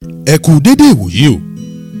ẹ kú dédé ìwòyí o.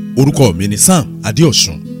 Orúkọ mi ni Sam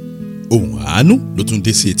Adéọ̀sùn. Ohùn àánú ló tún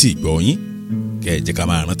dé sí etí ìgbọ́ yín. Kẹ́ ẹ jẹ́ ká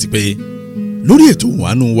máa rántí pé lórí ètò ohùn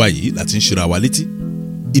àánú wa yìí láti ń ṣera wa létí,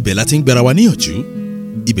 ibẹ̀ láti ń gbára wa níyànjú,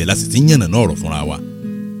 ibẹ̀ láti ti ń yànnàná ọ̀rọ̀ fúnra wa.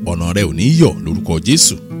 Ọ̀nà rẹ ò ní yọ̀ lórúkọ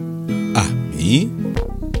Jésù. Àmín.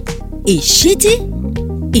 Ìṣítí,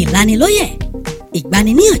 ìlanilóyẹ̀,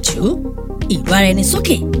 ìgbaniníyànjú, ìlú ara ẹni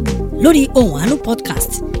sókè lórí ohùn àánú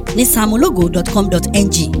podcast ní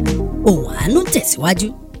samologo.com.ng. Ohùn àánú tẹ̀síwájú.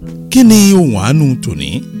 Kí ni ohùn àánú tòní?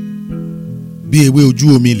 Bí ewé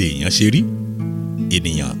ojú omi lèèyàn ṣe rí,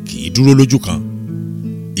 ènìyàn kì í dúró lójú kan.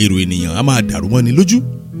 Èrò ènìyàn á máa dàrú mọ́ni lójú,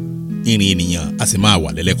 ìrìn ènìyàn á sì máa wà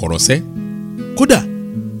lẹ́lẹ́kọ̀rọ̀sẹ́. Kódà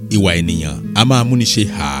ìwà ènìyàn á máa múni ṣe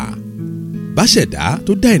hàá. Báṣẹ̀dá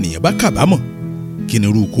tó dá ènìyàn bá kábàámọ̀, kí ni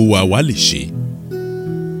irú kó wa lè ṣe?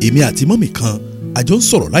 Èmi àti mọ́mì kan a jọ ń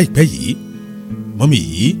sọ̀rọ̀ láìpẹ́ yìí. Mọ́mì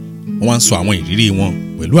yìí wọ́n wá ń sọ àwọn ìrírí wọn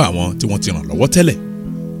pẹ̀lú àwọn tí wọ́n ti ràn lọ́wọ́ tẹ́lẹ̀.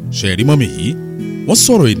 Ṣé rí mọ́mì yìí? Wọ́n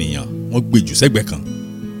sọ̀rọ̀ ènìyàn, wọ́n gbé jù sẹ́gbẹ̀ẹ́ kan.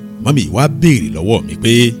 Mọ́mì yìí wá béèrè lọ́wọ́ mi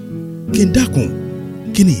pé kí n dákun,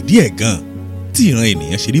 kí ni ìdí ẹ̀ gan tí ìran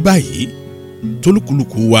ènìyàn ṣe rí báyìí?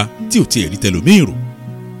 Tólúkúlùkù wa tí ò tiẹ̀ rí tẹlòmíì rò,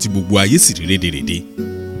 tí gbogbo ayé sì rí rédèrèdè.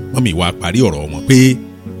 Mọ́mì wá parí ọ̀rọ̀ wọn pé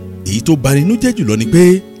èyí tó bani nínú jẹ́ jùlọ ni pé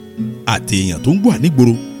àtèèyàn tó ń gbọ́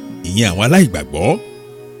nígboro, ìyẹn àwọn aláìgbàgbọ́,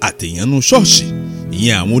 àtèèyàn nú ṣọ́ọ̀ṣì,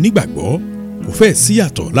 ìyẹn àwọn onígbàgbọ́, kò fẹ́ẹ̀ sí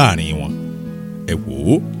yàtọ̀ láàrin wọn. Ẹ wò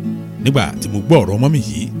ó, nígbà tí mo gbọ́ ọ̀rọ̀ mọ́mì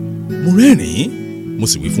yìí, mo rẹ́rìn-ín, mo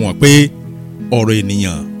sì wí fún wọn pé ọ̀rọ̀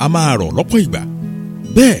ènìyàn á máa rọ̀ lọ́pọ̀ ìgbà.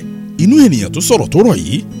 Bẹ́ẹ̀ inú ènìyàn tó sọ̀rọ̀ tó rọ̀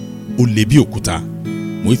yìí ó le bí òkúta.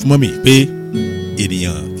 Mo wí fún mọ́mì pé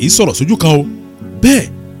ènìyàn kì í sọ̀rọ̀ sójú kan o. Bẹ́ẹ̀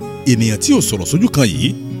ènìyàn tí ò sọ̀rọ̀ sójú kan yìí,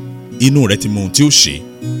 inú rẹ̀ ti mọ ohun tí ó ṣe.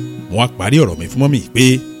 Mo wá parí ọ̀rọ̀ mi fún mọ́mì pé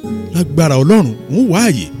lágbára Ọlọ́run ń wá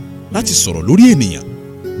àyè láti sọ̀rọ̀ lórí ènìyàn,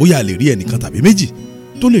 bóyá a lè rí ẹnìkan tàbí méjì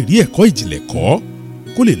tó lè rí ẹ̀kọ́ ìjìnlẹ̀ kọ́,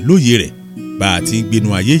 kó lè lóye rẹ̀ bá a ti ń gbénu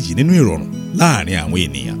ayé yìí nínú ìrọ̀rùn láàrin àwọn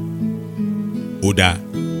ènìyàn. Ó dáa,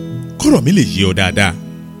 kọ́rọ̀ mi lè yé ọ dáadáa.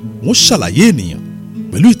 Wọ́n ṣàlàyé ènìyàn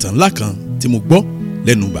pẹ̀lú ìtàn ńlá kan tí mo gbọ́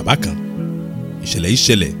lẹ́nu bàbá kan. Ìṣẹ̀lẹ̀ yìí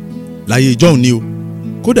ṣẹlẹ̀ láyé ìjọ́un ni o.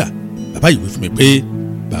 Kódà bàbá yìí wí fún mi pé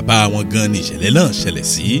bàbá wọn gan ni ìṣẹ̀lẹ̀ náà ṣẹlẹ̀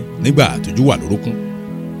sí nígbà tójú wà lórókún.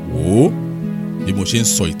 Wò ó, bí mo ṣe ń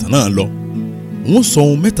sọ ìtàn náà lọ, wọ́n sọ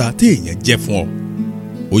ohun mẹ́ta tí èèyàn jẹ́ fún ọ.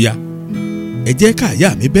 Ó yá, ẹ jẹ́ káàyà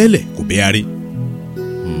mi bẹ́ẹ̀lẹ̀ kò bẹ́ arí.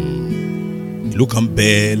 Ìlú kan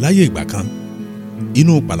bẹ láyé ìgbà kan.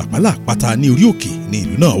 Inú pàlàpàlà àpáta ní orí òkè ni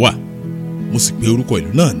ìlú náà wà. Mo sì pe orúkọ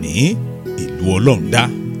ìlú náà ní ìlú Ọlọ́run dá.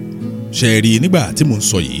 Ṣé ẹ rí nígbà tí mo ń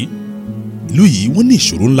sọ yìí, ìlú yìí wọ́n ní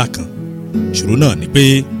ìṣòro ńlá kan. Ìṣòro náà ni pé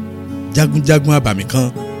jagunjagun abàmì kan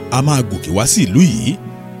a máa gòkè wá sí ìlú yìí,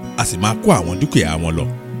 a sì máa kó àwọn dúkìá wọn lọ.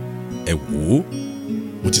 Ẹ wò ó,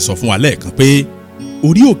 mo ti sọ fún wa lẹ́ẹ̀kan pé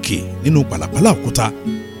orí òkè nínú pàlàpàlà òkúta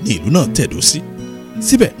ni ìlú náà tẹ̀dó sí.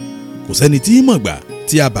 Síbẹ̀ kò sẹ́ni tí í mọ̀gbà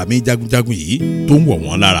tí abàmì jagunjagun yìí tó ń wọ̀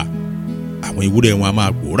wọ́n lára. Àwọn ewúrẹ́ wọn a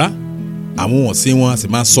máa pòórá, àwọn ọ̀sìn wọn a sì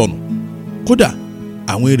máa sọnù. Kódà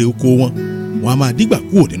àwọn èrè oko wọn a máa dígbà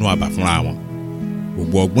kúrò nínú abà fúnra wọn.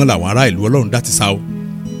 Gbogbo ọgbọ́n làwọn ará ìlú Ọlọ́run dá ti sá o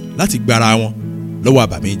láti gba ara wọn lọ́wọ́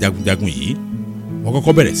abàmì jagunjagun yìí. Wọ́n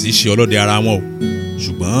kọ́kọ́ bẹ̀rẹ̀ sí í ṣe ọlọ́dẹ ara wọn o.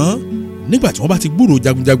 Ṣùgbọ́n nígbà tí wọ́n bá ti gbúròó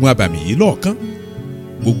jagunjagun abàmì yìí lọ́ọ̀kán,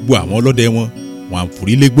 gbogbo àwọn ọlọ́dẹ wọn à ń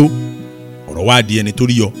forí légbó. Ọ̀rọ̀ wá di ẹni tó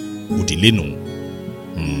rí yọ òdì lẹ́nu.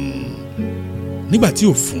 Nígbà tí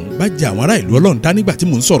òfun bá jẹ àwọn ará ìlú Ọlọ́run dá nígbà tí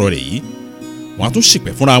mò ń sọ̀rọ̀ rẹ̀ yìí, wọ́n á tún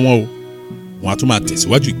ṣìpẹ̀ fúnra wọn o. Wọ́n á tún máa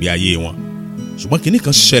tẹ̀síwájú ìgbé ayé wọn. Ṣùgbọ́n kinní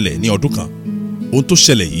kan ṣẹlẹ̀ ní ọdún kan. Ohun tó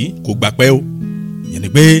ṣẹlẹ̀ yìí kò gbà pẹ́ o. Ìyẹn ni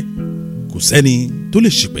pé kò sẹ́ni tó lè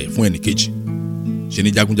ṣìpẹ̀ fún ẹnì kejì. Ṣe ni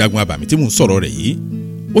jagunjagun abàmì tí mò ń sọ̀rọ̀ rẹ̀ yìí,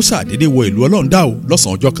 ó ṣàdédé wọ ìlú Ọlọ́run dá o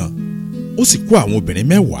lọ́sàn-án ọjọ́ kan. Ó sì kó àwọn obìnrin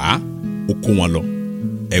 10, ó kó wọn lọ.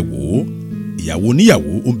 Ẹ wò ó, ìyàwó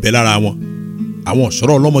oníyàwó ó ń bẹ lára wọn. Àwọn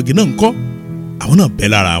ọ̀ṣọ́rọ̀ ọlọ́mọge náà ń kọ́, àwọn náà bẹ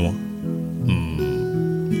lára wọn.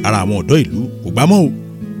 Ara àwọn ọ̀dọ́ ìlú kò gbá mọ́ o.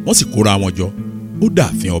 Wọ́n sì kóra wọn jọ, ó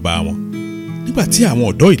dààfin ọba wọn. Nígbà tí àwọn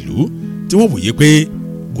ọ̀dọ́ ìlú tí wọ́n wòye pé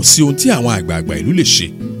kò sí ohun tí àwọn àgbààgbà ìlú lè ṣe,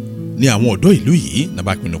 ni àwọn ọ̀dọ́ ìlú yìí náà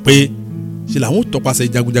bá pinnu pé ṣe làwọn tọpasẹ̀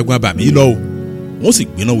jagunjagun abàmì yìí lọ o. Wọ́n sì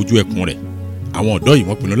gbéná wojú ẹkùn rẹ̀. Àwọn ọ̀dọ́ yìí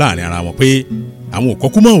wọ́n pinnu láàrin ara wọn pé àwọn ò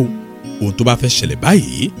kọ́kú mọ́ o. Ohun tó bá fẹ́ ṣẹlẹ̀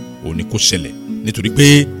báyìí òun ni kó ṣẹlẹ̀, nítorí pé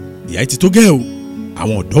ìyà ti tó gẹ́ o.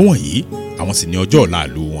 Àwọn ọ̀dọ́ wọ̀nyí àwọn sì ní ọjọ́ ọ̀la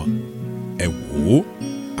ìlú wọn. Ẹ wò ó,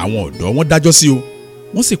 àwọn ọ̀dọ́ wọn dájọ́ sí o.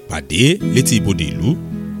 Wọ́n sì pàdé létí ibodè ìlú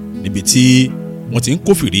níbi tí wọ́n ti ń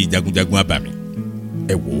kófìrí jagunjagun abàmì.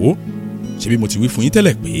 Ẹ wò ó, ṣé bí mo ti wí fún yín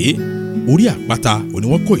tẹ́lẹ̀ pé orí àpáta òní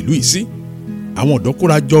wọ́n kọ́ ìlú yìí sí. Àwọn ọ̀dọ́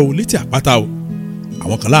kóra jọ o létí àpáta o.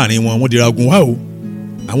 Àwọn kan láàrin wọn dira ogun wá o.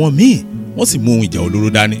 Àwọn míì wọ́n sì mú ohun ìjà olóró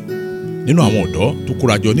dání nínú àwọn ọ̀dọ́ tó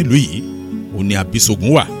kórajọ nílùú yìí òun ni Abísógun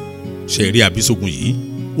wà. ṣe rí Abísógun yìí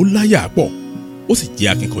ó láyà pọ̀ ó sì jẹ́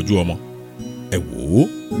akínkanjú ọmọ. ẹ wò ó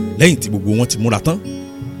lẹ́yìn tí gbogbo wọn ti múra tán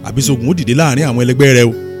Abísógun ó dìde láàrin àwọn ẹlẹgbẹ́ rẹ̀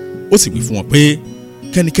ó sì wí fún wọn pé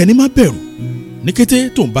kẹ́nikẹ́ni má bẹ̀rù. ní kété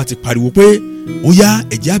tóun bá ti pariwo pé ó yá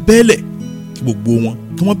ẹ̀jẹ̀ á bẹ́ẹ̀lẹ̀ kí gbogbo wọn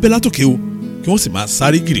kí wọ́n bẹ́ látòkè o kí wọ́n sì máa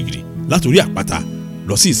sáré gìrìgìrì látòrí àpáta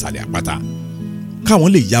lọ sí ìsàlẹ̀ àpáta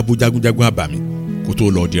káwọn lè yabo jagunjagun abàmì kó tó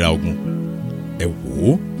lọ dira ogun. ẹ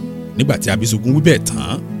wò ó nígbà tí Abísógun wí bẹ́ẹ̀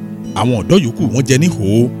tán àwọn ọ̀dọ́ yòókù wọ́n jẹ níhò.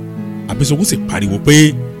 Abísógun sì pariwo pé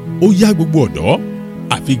ó yá gbogbo ọ̀dọ́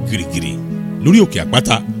àfi gìrìgìrì lórí òkè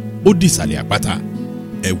àpáta ó di ìsàlẹ̀ àpáta.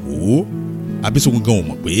 ẹ wò ó Abísógun gan ò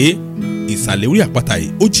mọ̀ pé ìsàlẹ̀ orí àpáta yìí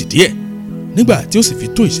ó jì díẹ̀. nígbà tí ó sì fi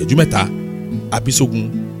tó ìṣẹ́jú mẹ́ta Abísógun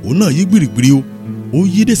òun náà yí gbìrìgbìrì ó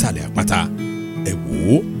yí dé ìsàlẹ̀ àpáta. ẹ wò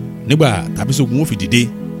ó nígbà tAbísógun ó fi dìde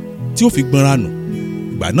tí ó fi gbọ́nra nù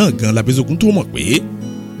ìgbà náà gan l'Abísógun tó mọ̀ pé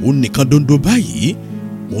òun nìkan dondo báyìí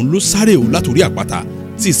òun ló sáré o látòrí àpáta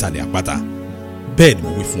sí ìsàlẹ̀ àpáta. bẹ́ẹ̀ ni mo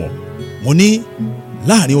wí fún ọ mo ní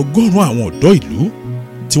láàrin 100 àwọn ọ̀dọ́ ìlú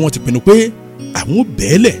tí wọ́n ti pinnu pé àwọn ó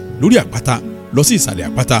bẹ́ẹ̀lẹ̀ lórí àpáta lọ sí ìsàlẹ̀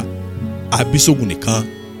àpáta Abísógun nìkan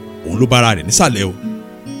òun ló bára rẹ̀ nísàlẹ̀ o.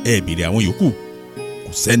 ẹ bèrè àwọn yòókù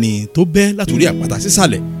kò sẹ́ni tó bẹ́ látòrí àpáta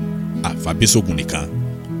sísàlẹ̀ àfàbísógun nìkan.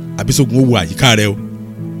 Abísógun ó wo àyíká rẹ̀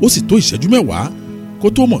ó sì tó ìṣẹ́jú 10 kó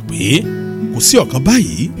tó mọ̀ pé kò sí ọ̀kan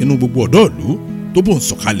báyìí nínú gbogbo ọ̀dọ́ ìlú tó bò ń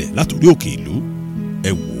sọ̀kalẹ̀ látòrí òkè ìlú.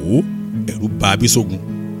 ẹ wò ó ẹ̀rù bà Abísógun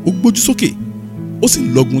ó gbójú sókè ó sì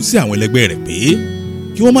lọ́gun sí àwọn ẹlẹgbẹ́ rẹ̀ pé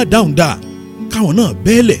kí wọ́n má dáhùn dá káwọn náà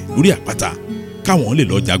bẹ́ẹ̀lẹ̀ lórí àpáta káwọn lè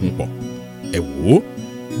lọ jagun pọ̀. ẹ wò ó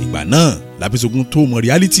ìgbà náà l'Abísógun tó mọ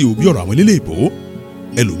reality bí ọ̀rọ̀ àwọn elélé ìbò.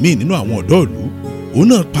 ẹlòmíín nínú àwọn ọ̀dọ́ ìlú òun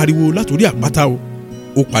náà pariwo látòrí àpáta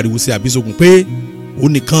ó pariwo sí Abísógun pé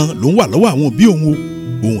òun nìkan ló ń wà lọ́wọ́ àwọn òbí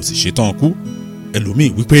òun sì ṣetán kú.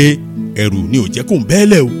 ẹlòmíín wípé ẹ̀rù ni ò jẹ́ kó ń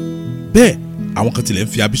bẹ́ẹ̀lẹ̀ o. bẹ́ẹ̀ àwọn kan tilẹ̀ ń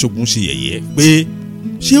fi Abísógun ṣe yẹ̀yẹ́ pé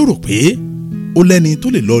ṣé ó rò pé ó lẹ́ni tó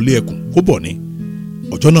lè lọ ilé ẹkùn kó bọ̀ ni.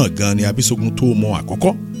 ọjọ́ náà gan ni Abísógun tó mọ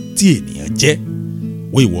àkọ́kọ́ tí ènìyàn jẹ́.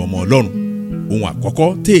 wọ ìwọ ọmọ Ọlọ́run ohun àkọ́kọ́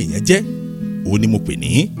tí èèyàn jẹ́ òun ni mo pè ní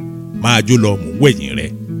máa jó lọ mò ń wẹ̀yìn rẹ.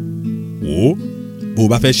 wò ó bó o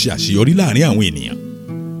bá fẹ́ ṣe àṣeyọrí láàrin àwọn ènìyàn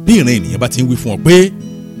bí ìran ènìyàn bá ti ń wí fún ọ pé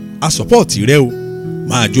a sọ́pọ̀tì rẹ o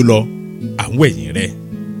máa jó lọ à ń wẹ̀yìn rẹ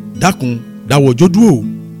dákun dáwọ́ ọjọ́ dúró o.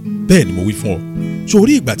 bẹ́ẹ̀ ni mo wí fún ọ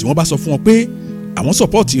sórí ìgbà tí wọ́n bá sọ fún ọ pé àwọn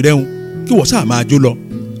sọ́pọ̀tì rẹ o kí wọ́n ṣáà máa jó lọ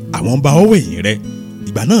àwọn ń bá ọ wẹ̀yìn rẹ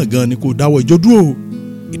ìgbà náà gan ni kó dáwọ́ ọjọ́ dúró o.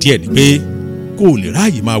 ìdí ẹ̀ ni pé kó o lè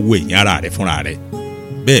ráàyè máa wo ẹ̀yìn ara rẹ fúnra rẹ.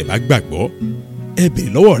 bẹ́ẹ̀ bá gbàgbọ́ ẹ bèrè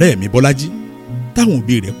lọ́wọ́ ọ̀rẹ́ mi Bọ́lájí táwọn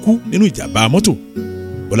òbí rẹ̀ kú nínú ìjàmbá mọ́tò.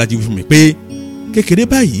 Bọ́lájí wí fún mi pé kékeré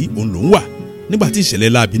báyìí òun lòún wà nígbà tí ìṣẹ̀lẹ̀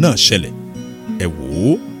láabi náà ṣẹlẹ̀. ẹ wò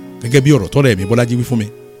ó gẹ́gẹ́ bí ọ̀rọ̀ tọ́rẹ́ mi Bọ́lájí wí fún mi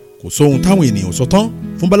kò sóhun táwọn ènìyàn sọ tán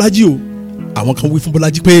fún Bọ́lájí o. àwọn kan wí fún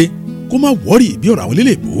Bọ́lájí pé kó má wọ́rì bí ọ̀rọ̀ àwọn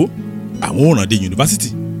eléléèbó àwọn ò ràn dé yunifásitì.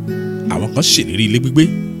 àwọn kan ṣèlérí ilé gbígbé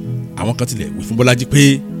àwọn kan tilẹ̀ wí fún Bọ́lájí pé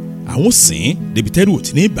àwọn sìn débi tẹ́rù ò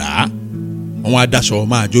ti ní bàá. àwọn adáṣọ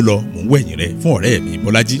máa jó lọ mò ń wẹ̀yìn rẹ fún ọ̀rẹ́ mi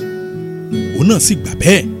Bọ́lájí. òun náà sì gbà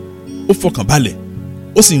bẹ́ẹ̀ ó fọkàn balẹ̀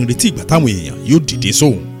ó sì ń retí ìgbà táwọn èèyàn yóò dìde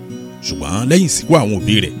sóhun. ṣùgbọ́n lẹ́yìn ìsìnkú àwọn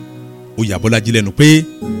òbí rẹ̀ ó yà Bọ́lájí lẹ́nu pé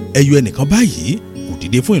ẹyọ ẹnìkan báyìí kò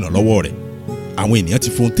dìde fún ìrànlọ́wọ́ rẹ̀. àwọn ènìyàn ti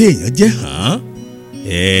fohun téèyàn jẹ́ hàn án.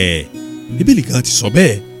 Bíbélì kan ti sọ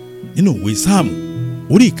bẹ́ẹ̀ nínú ìwé Sáàmù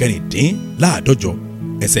orí 14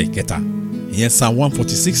 ẹsẹ̀ 3 ìyẹn Psalm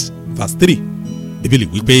 146 verse 3. Bíbélì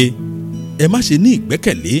wípé ẹ má ṣe ní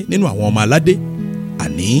ìgbẹ́kẹ̀lé nínú àwọn ọmọ aládé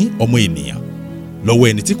àní ọmọ ènìyàn lọ́wọ́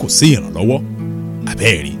ẹni tí kò sí ìrànlọ́wọ́.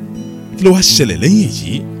 àbẹ́ẹ̀rí kí ló wá ṣẹlẹ̀ lẹ́yìn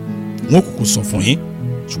èyí wọn kúkú sọ fún yín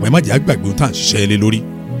ṣùgbọ́n ẹ má jẹ́ àgbàgbé ohun tá à ń ṣiṣẹ́ lé lórí.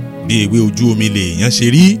 bí ewé ojú omi lè èèyàn ṣe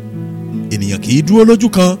rí ènìyàn kì í dúró lójú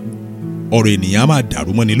kan ọ̀rọ̀ ènìyàn á máa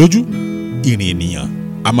dàrú mọ́ni lójú ìrìn ènìyàn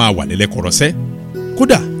á máa wà lẹ́lẹ́kọ̀rọ̀sẹ́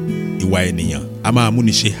kódà ìwà ènìyàn á máa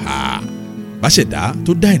múni ṣe hàá. báṣẹ̀dá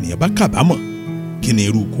tó dá ènìyàn bá kábàámọ̀ kí ni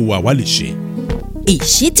irú kó wa wá lè ṣe.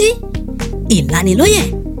 ìṣítí ìlanilóyè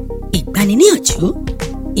ìgbaniníyànjú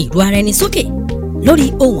ìró ara ẹni sókè lórí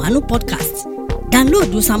Ohùn Àánú podcast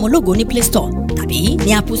dáńlóòdù Samologo ní Play Store tàbí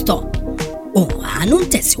ní Apple Store. Ohùn Àánú ń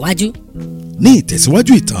tẹ̀síwájú. ní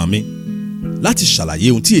ìtẹ̀síwájú ìtàn mi láti ṣàlàyé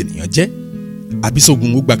ohun tí ènìyàn jẹ́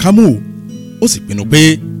Abísógun ó gba kámú ó sì pinnu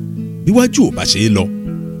pé bíwájú ò bá ṣe é lọ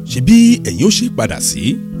ṣe bí ẹ̀yìn ó ṣe padà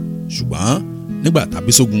sí. ṣùgbọ́n nígbà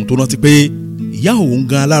t'Abísógun tó rántí pé ìyá òun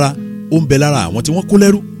gan alára ó ń bẹ lára àwọn tí wọ́n kó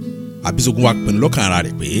lẹ́rú Abísógun wá pinnu lọ́kàn ara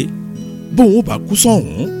rẹ̀ pé bóun ó bá kú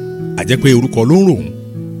sọ́hún àjẹ́ pé orúkọ ló ń rò òun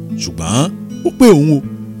ṣùgbọ́n ó pé òun o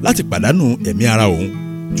láti pàdánù ẹ̀mí ara òun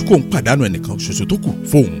tí kò ń pàdánù ẹnìkan ṣoṣo tó kù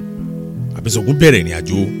fóun. Abísógun bẹ̀rẹ̀ ìrìn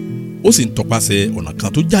àjò ó sì ń tọpasẹ̀ ọ̀nà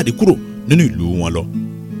kan tó jáde kúrò nínú ìlú wọn lọ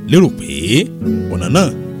lérò pé ọ̀nà náà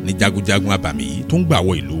ni jagunjagun abàmì yìí tó ń gbà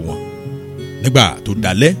wọ ìlú wọn. Nígbà tó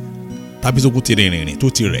dalẹ́ tAbísógun ti rìnrìn tó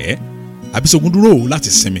ti rẹ̀ ẹ́, Abísógun dúró láti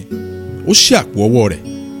sinmi. Ó ṣí àpò ọwọ́ rẹ̀,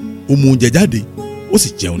 ó mú oúnjẹ jáde, ó sì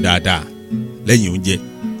jẹun dáadáa. Lẹ́yìn oúnjẹ,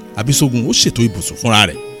 Abísógun ó ṣètò ibùsùn fúnra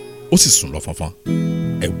rẹ̀, ó sì sùn lọ fọnfọn.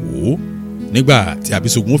 Ẹ wò ó, nígbà tí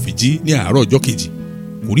Abísógun ó fi jí ní àárọ̀ ọjọ́ kejì,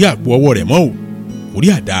 kò rí àpò ọwọ́ rẹ̀ mọ́ o, kò rí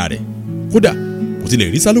àdá rẹ̀, kódà kò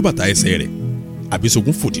tilẹ̀ rí sálúbàtà ẹsẹ̀ rẹ̀.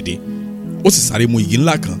 Abísógun fò dìde, ó sì sáré mú igi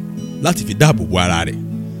ńlá kan láti fi dáàbò bo ara rẹ̀.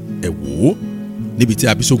 Ẹ wò ó, níbi tí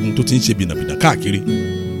Abísógun tó ti ń ṣe bìnàbìnà káàkiri,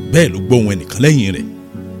 bẹ́ẹ̀ ló gbọ́ ohùn ẹnìkan lẹ́yìn rẹ̀.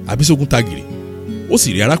 Abísógun tagìrì, ó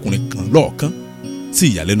sì rí arákùnrin kan lọ́ọ̀kan. Sí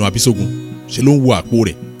ìyàlẹ́nu Abísógun, ṣe ló ń wo àpò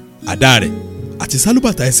rẹ̀, àdá rẹ̀ àti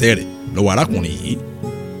sálúbàtà ẹsẹ̀ rẹ̀ lọ́wọ́ arákùnrin yìí.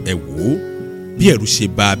 Ẹ wò ó, bí ẹ̀rù ṣe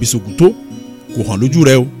bà Abísógun tó, kò hàn lójú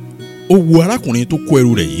rẹ̀ o. Ó wo arákùnrin tó kó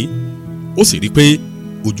ẹrù rẹ̀ yìí, ó sì rí pé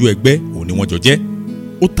ojú ẹgbẹ́ òun ni wọ́n jọ jẹ́.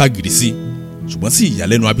 Ó tagìrì sí i, ṣùgbọ́n sí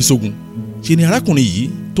ìyàlẹ́nu Abísógun, ṣe ni arákùnrin yìí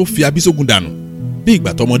tó fi Abísógun dànù bí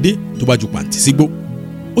ìgbà tọmọdé tó bá ju pàǹtí sígbó.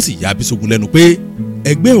 Ó sì yà Abísógun lẹ́nu pé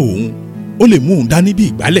ẹgbẹ́ òun ó lè mú òun dání bí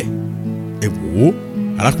ìgbálẹ̀. Ẹ wò ó,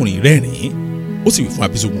 arákùnrin rẹ́rìn-ín, ó sì wí fún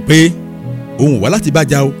Abísógun pé òun wá láti bá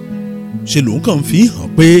jà o. Ṣe lòun kàn fi hàn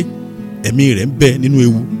pé ẹ̀mí rẹ̀ ń bẹ nínú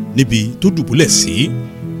ewu níbi tó dùbúlẹ̀ sí.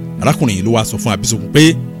 Arákùnrin yìí ló wá sọ fún Abísógun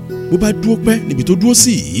pé bó bá dúró pẹ́ níbi tó dúró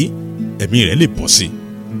sí yìí, ẹ̀mí rẹ̀ lè bọ́ sí.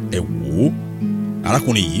 Ẹ wò ó,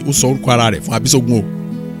 arákùnrin yìí ó sọ orúkọ ara rẹ̀ fún Abísógun o.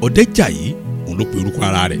 Ọ̀dẹ́jàyí òun ló pe orúkọ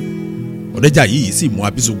ara rẹ̀. Ọ̀dẹ́jàyí yìí sì mú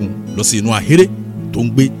Abísógun lọ sí inú ahéré tó ń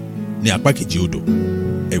gbé ní apá kejì odò.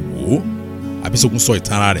 Ẹ wò ó, Abísógun sọ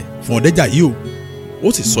ìtàn ara rẹ̀ fún Ọ̀dẹ́jàyí o.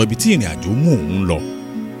 Ó sì sọ ibi tí ìrìn àjò mú òun lọ.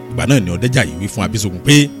 Ìgbà náà ni Ọ̀dẹ́jàyí wí fún Abísógun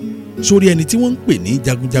pé sórí ẹni tí wọ́n ń pè ní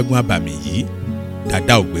jagunjagun abàmì yìí,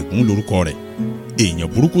 Dàda Ògbègún lórúkọ rẹ̀, èèyàn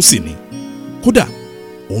burúkú sì ni. Kódà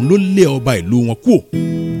òun ló lé ọba ìlú wọn kúò.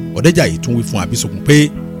 Ọ̀dẹ́jàyí tún wí fún Abísógun pé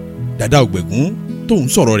Dàda Ògbègún tóun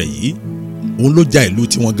sọ̀rọ̀ rẹ̀ yìí, òun ló ja ìlú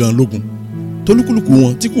tiwọn gan lógun, tolúkúlùkù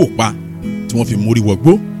wọn tí kò pa, tí wọ́n fi mórí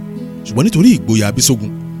wọgbó. Ṣùgbọ́n nítorí ìgboyà Abísógun,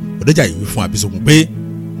 Ọ̀dẹ́jàyí wí fún Abísógun pé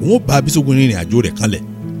òun ó bá Abísógun rìnrìn àjò rẹ̀ kanlẹ̀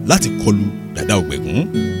láti kọlu Dàda Ògbègún.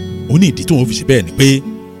 Ó ní ìdí tóun fi ṣe bẹ́ẹ̀ ni pé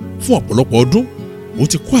fún ọ̀pọ̀lọpọ̀ ọdún ó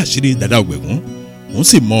ti kó àṣírí Dàda Ògbègún, òun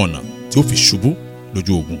sì mọ ọ̀nà tí ó fi ṣubú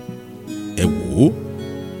lójú ogun. Ẹ wò ó,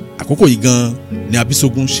 àkókò yìí gan ni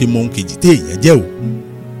Abísógun ṣe mọ ohun kejì téèyàn jẹ́ o.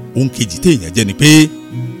 Ohun kejì téèyàn jẹ́ ni pé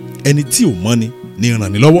ẹni tí ò mọ́ni ní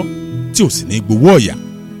ràn ní lọ́wọ́, tí ò sì ní gbowó ọ̀yà.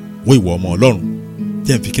 Wo ìwọ ọmọ Ọlọ́run,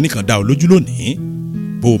 jẹ́ n fi kíní kan dá ọ lójú lónìí.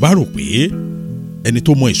 Bó o bá rò pé ẹni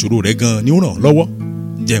tó mọ ìṣòro rẹ gan ni ó ràn ọ́ lọ́wọ́,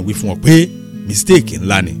 jẹ́ n wí fún ọ pé mistake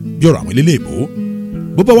ńlá ni, bí ọ̀rọ̀ àwọn eléléèbó.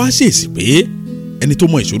 Bó bá wá ṣèèsì pé ẹni tó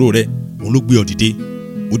mọ ìṣòro rẹ òun ló gbé ọ dìde,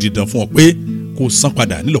 ó di dandan fún ọ pé kó o san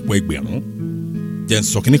padà nílọ́pọ̀ ẹgbẹ̀rún. Jẹ́ n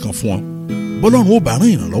sọ kíní kan fún ọ, bọ́lọ́run ó bá rán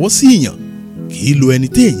ìrànlọ́wọ́ sí èèyàn, kì í lo ẹni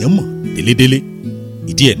tí èèyàn mọ̀ délédélé.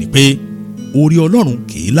 Ìdí ẹ̀ ni pé orí Ọlọ́run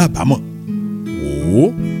kì í lábàámọ̀. Wò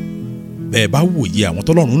ó, bẹ́ẹ̀ bá wòye àwọn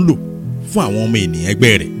tọ́lọ́run ń lò fún àwọn ọmọ ènìyàn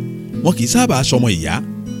ẹgbẹ́ rẹ̀, wọn kì í sábà sọmọ ìyá,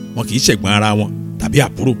 wọn kì í ṣẹ̀gbọ́n ara wọn tàbí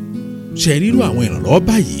àbúrò. Ṣe rírú àwọn ìrànlọ́wọ́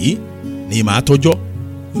báyìí ni màá tọ́jọ́.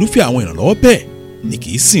 Irúfẹ́ àwọn ìrànlọ́wọ́ bẹ́ẹ̀ ni kì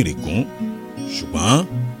í sìn règún. Ṣùgbọ́n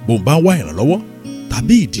bó ń bá wá ìrànlọ́wọ́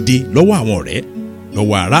tàbí ìdìde lọ́wọ́ àwọn ọ̀rẹ́,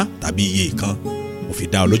 lọ́wọ́ ará tàbí iye kan, mo fi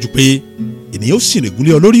dá ọ lójú pé ènìyàn ó sìn règún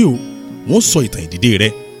lé ọ lórí o. Wọ́n sọ ìtàn ìdìde rẹ,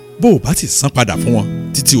 bó o bá sì san padà fún wọn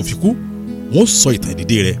títí o fi kú, wọ́n sọ ìtàn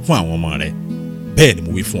ìdìde rẹ fún àwọn ọmọ rẹ. Bẹ́ẹ̀ ni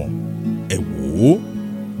mo wí fún ọ. Ẹ wò ó,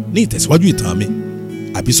 ní ìtẹ̀síwájú ìtàn mi,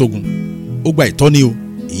 Abísógun ó gba ìtọ́ni o,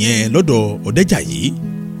 ìyẹn lọ́dọ̀ Ọ̀dẹ́jàyí.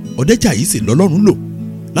 Ọ̀dẹ́jàyí sì lọ́lọ́run lò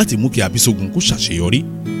láti mú kí Abísógun kó ṣàṣeyọrí.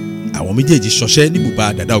 Àwọn méjèèjì ṣọṣẹ́ ní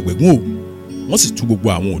bùbá Dàda Ògbègún o, wọ́n sì tú gbogbo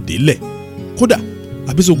àwọn òde lẹ̀. Kódà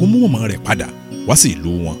Abísógun mú mọ̀mọ́ rẹ̀ padà wá sí ìlú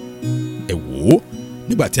wọn. Ẹ wò ó,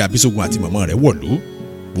 nígbà tí Abísógun àti mọ̀mọ́ rẹ̀ wọ̀lú,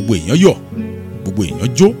 gbogbo èèyàn yọ̀, gbogbo èèyàn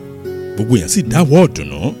jó, gbogbo èèyàn sì dáwọ́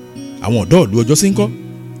ọ̀dùnnú. Àwọn ọ̀dọ́ ìlú ọjọ́ sí ń kọ́,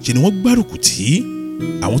 ṣe ni wọ́n gbárùkù tì í.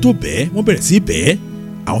 Àwọn tó bẹ́ẹ̀ wọ́n bẹ̀rẹ̀ sí bẹ́ẹ̀,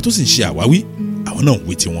 àwọn tó sì ń ṣe àwáwí, àwọn náà ń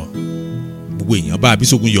wí tiwọn. Gbogbo èèyàn bá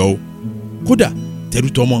Abísógun yọ̀ o. Kódà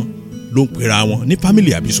tẹrútọmọ ló ń pera wọn ní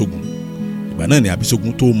fámìlì Abísógun. Ìgbà náà ni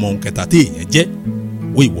Abísógun tó mọ ohun kẹta téèyàn jẹ́.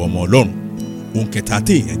 Wo ìwọ ọmọ Ọlọ́run, ohun kẹta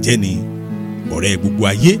téèyàn jẹ́ ni ọ̀rẹ́ gbogbo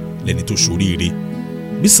ayé lẹni tó ṣoríire.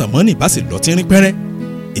 Bí sànmọ́nì bá sì lọ tínrín pẹ́rẹ́,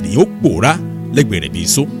 ènìyàn ó pòórá lẹ́gbẹ̀ẹ́ rẹ̀ bí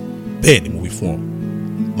iṣó. Bẹ́ẹ̀ ni mo wí fún ọ.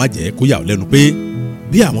 Má jẹ́ kó yà ọ́ lẹ́nu pé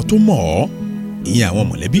bí àwọn tó mọ̀ ọ́, ìyẹn àwọn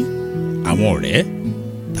mọ̀lẹ́bí, àwọn ọ̀rẹ́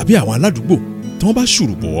tàbí àwọn aládùúgbò tí wọ́n bá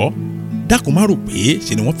ṣùrù bọ̀ ọ́, dákun má rò pé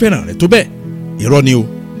ṣe ni wọ́n fẹ́ràn rẹ tó bẹ́ẹ̀. Irọ́ ni o,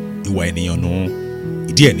 ìwà ènìyàn nù.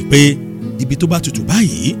 Ìdí ẹ̀ ni pé ibi tó bá tutù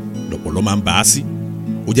báyìí lọ́pọ̀lọ́ máa ń bá a sí.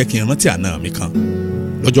 Ó jẹ́ kí n rántí àna mi kan.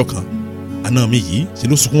 Lọ́jọ́ kan àna mi yìí ṣe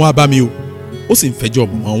ló sunkún wá bá mi o. Ó sì ń fẹjọ́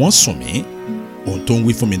mọ̀mọ́ wọn sùn mí. Ohun tó ń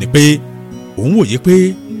wí fún mi ni pé òun wòye pé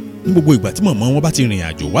ní gbogbo ìgbà tí mọ̀mọ́ wọn bá ti rìnrìn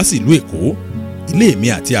àjò wá sí ìlú Èkó, ilé mi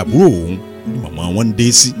àti àbúrò òun ni mọ̀mọ́ wọn ń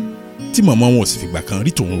dé sí, tí mọ̀mọ́ wọn ò sì fìgbà kan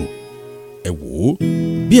rí tòun rò. Ẹ wò ó,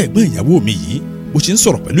 bí ẹ̀gbọ́n ìyàwó mi yìí bó ṣe ń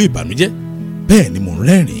sọ̀rọ̀ pẹ̀lú ìbànújẹ́, bẹ́ẹ̀ ni mò ń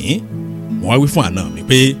rẹ́rìn-ín. Mo wá wí fún àna mi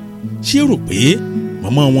pé ṣé ó rò pé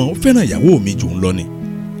mọ̀mọ́ wọn ó fẹ́ràn ìyàwó mi jù ń lọ ni?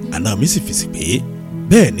 Àna mi sì fèsì pé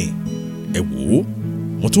bẹ́ẹ̀ ni. Ẹ wò ó,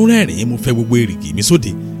 mo tún rẹ́rìn-ín, mo fẹ́ gbogbo èrìgì mi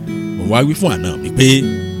sóde. Mo wá wí fún àna mi pé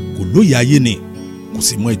kò lóye ayé ni, kò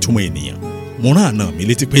sì mọ ìtumọ̀ ènìyàn. Mo rán àna mi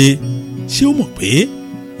létí pé ṣé ó mọ̀ pé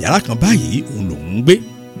yàrá kan báyìí òun lòún ń gbé?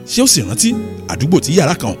 Ṣé ó sì rántí àdúgbò tí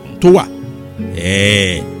yàrá kan òun tó wà?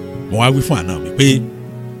 Mo wá wí fún àna mi pé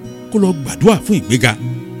kó lọ gbàdúrà fún ìgbéga,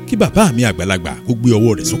 kí bàbá mi àgbàlagbà kó gbé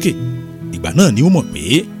ọwọ́ rẹ̀ sókè. Ìgbà náà ni ó mọ̀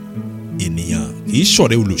pé ènìyàn kì í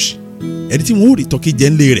ṣọ̀rẹ́ olòṣì. Ẹni tí wọ́n ò rí tọ́kí jẹ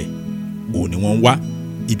ńlé rẹ̀ òun ni wọ́n ń wá.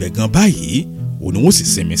 Ibẹ̀ gan báyìí òun ni wọ́n sì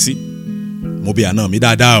sinmi sí. Mo bẹ̀ àna mi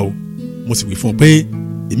dáadáa o. Mo sì wí fún un pé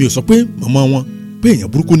èmi ò sọ pé mọ̀mọ́ wọn pé èèyàn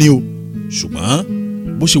burúkú ni o, ṣùgbọ́n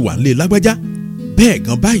bó ṣe wà nílé lágbájá bẹ́ẹ̀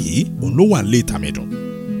gan báyìí òun ló wà nílé tàmẹ̀dùn.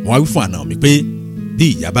 Mo wá wí fún àna mi pé bí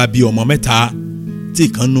ìyá bá bí ọmọ mẹ́ta, tí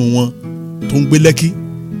ìkan nú wọn tó ń gbé Lẹ́kí,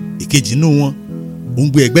 ìkejì nú wọn ó ń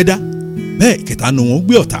gbé Ẹgbẹ́dá, bẹ́ẹ̀ ìkẹta nú wọn ó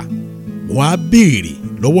gbé Ọ̀tà. Mo wá béèrè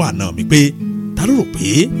lọ́wọ́ àna mi pé ta ló rò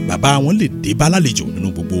pé bàbá wọn lè dé bá lálejò nínú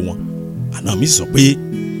gbogbo wọn? Àna mi sọ pé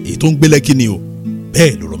èyí tó ń gbé Lẹ́kí ni o.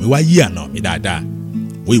 Bẹ́ẹ̀ lọ̀rọ̀ mi wá yí àna mi dáadáa.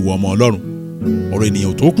 Ó ìwọ ọmọ Ọlọ́run, ọ̀rọ̀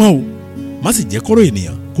ènìyàn ò tó pọ́n o. Má sì jẹ́ kọ́rọ̀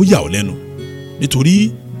ènìyàn kó yà ọ́ lẹ́nu, nítorí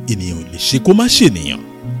ènìyàn ò lè ṣe kó má ṣènìyàn.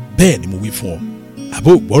 Bẹ́ẹ̀ ni mo wí fún ọ.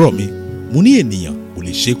 Àbó gbọ́rọ̀ mi, mo ní ènìyàn kò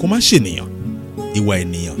lè ṣe kó má ṣènìyàn. Ìwà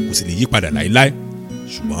ènìyàn kò sì lè yí padà láéláé.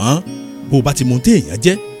 Ṣùgbọ́n bó o bá ti mọ ohun tí èèyàn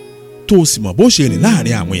jẹ́, tó o sì mọ̀ bó ṣe rìn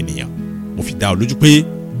láàrin àwọn ènìyàn, mo fi dá ọ lójú pé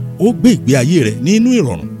ó gbé ìgbé ayé rẹ nínú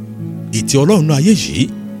ìrọ̀rùn. Ètè Ọlọ́run náà ayé yìí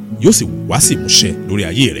yóò sì wá sí ìmúṣẹ lórí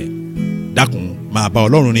ayé rẹ. Dákun máa bá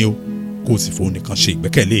Ọlọ́run rìn o, kó o sì fòun nìkan ṣe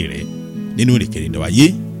ìgbẹ́kẹ̀lé rẹ nínú ìrìnkèrindò ayé.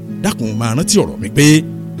 Dákun máa rántí ọ̀rọ̀ mi pé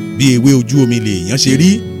bí ewé ojú omi lèèyàn ṣe rí,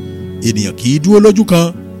 ènìyàn kì í dúró lójú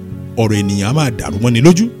kan. Ọ̀rọ̀ ènìyàn á máa dàrú mọ́ni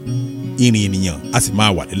lójú, ìrìn ènìyàn á sì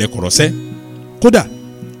máa wà lẹ́lẹ́kọ̀rọ̀sẹ́. Kódà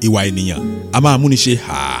ìwà ènìyàn á máa múni ṣe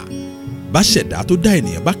hàá. Bá ṣẹ̀dá tó dá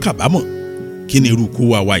ènìyàn bá kábàámọ̀, kí ni irú kó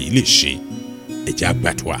wa yìí lè ṣe? Ẹ jẹ́ á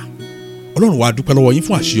gbàdúrà. Ọlọ́run wa dúpẹ́ lọ́wọ́ yín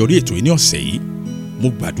fún àṣeyọrí ètò yìí ní ọ̀sẹ̀ yìí. Mo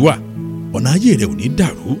gbàdúrà ọ̀nà ayé rẹ ò ní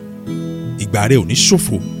dàrú, ìgbà rẹ ò ní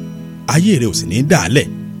ṣòfò, ayé rẹ ò sì ní dàálẹ̀.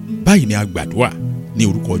 Báyìí ni a gbàdúrà ní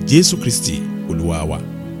orúkọ Jésù Kristi Olúwa wa.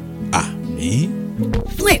 Àmín.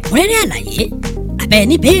 Fún ẹ̀kúnrẹ́rẹ́ àlàyé àbẹ́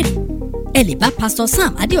ní béèrè, ẹ lè bá Pastor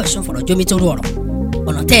Sam Adéọ̀sùn fọ̀rọ̀ jomitoro ọ̀rọ̀.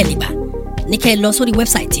 Ọ̀nà tẹ́ ẹ lè gbà ní kẹ́ ẹ lọ sórí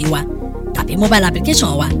wẹ́bsáìtì wa tàbí mobile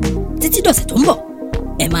application wa. Títí dọ̀sẹ̀ tó ń bọ̀,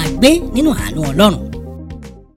 ẹ máa gbé nínú àánú Ọlọ́run.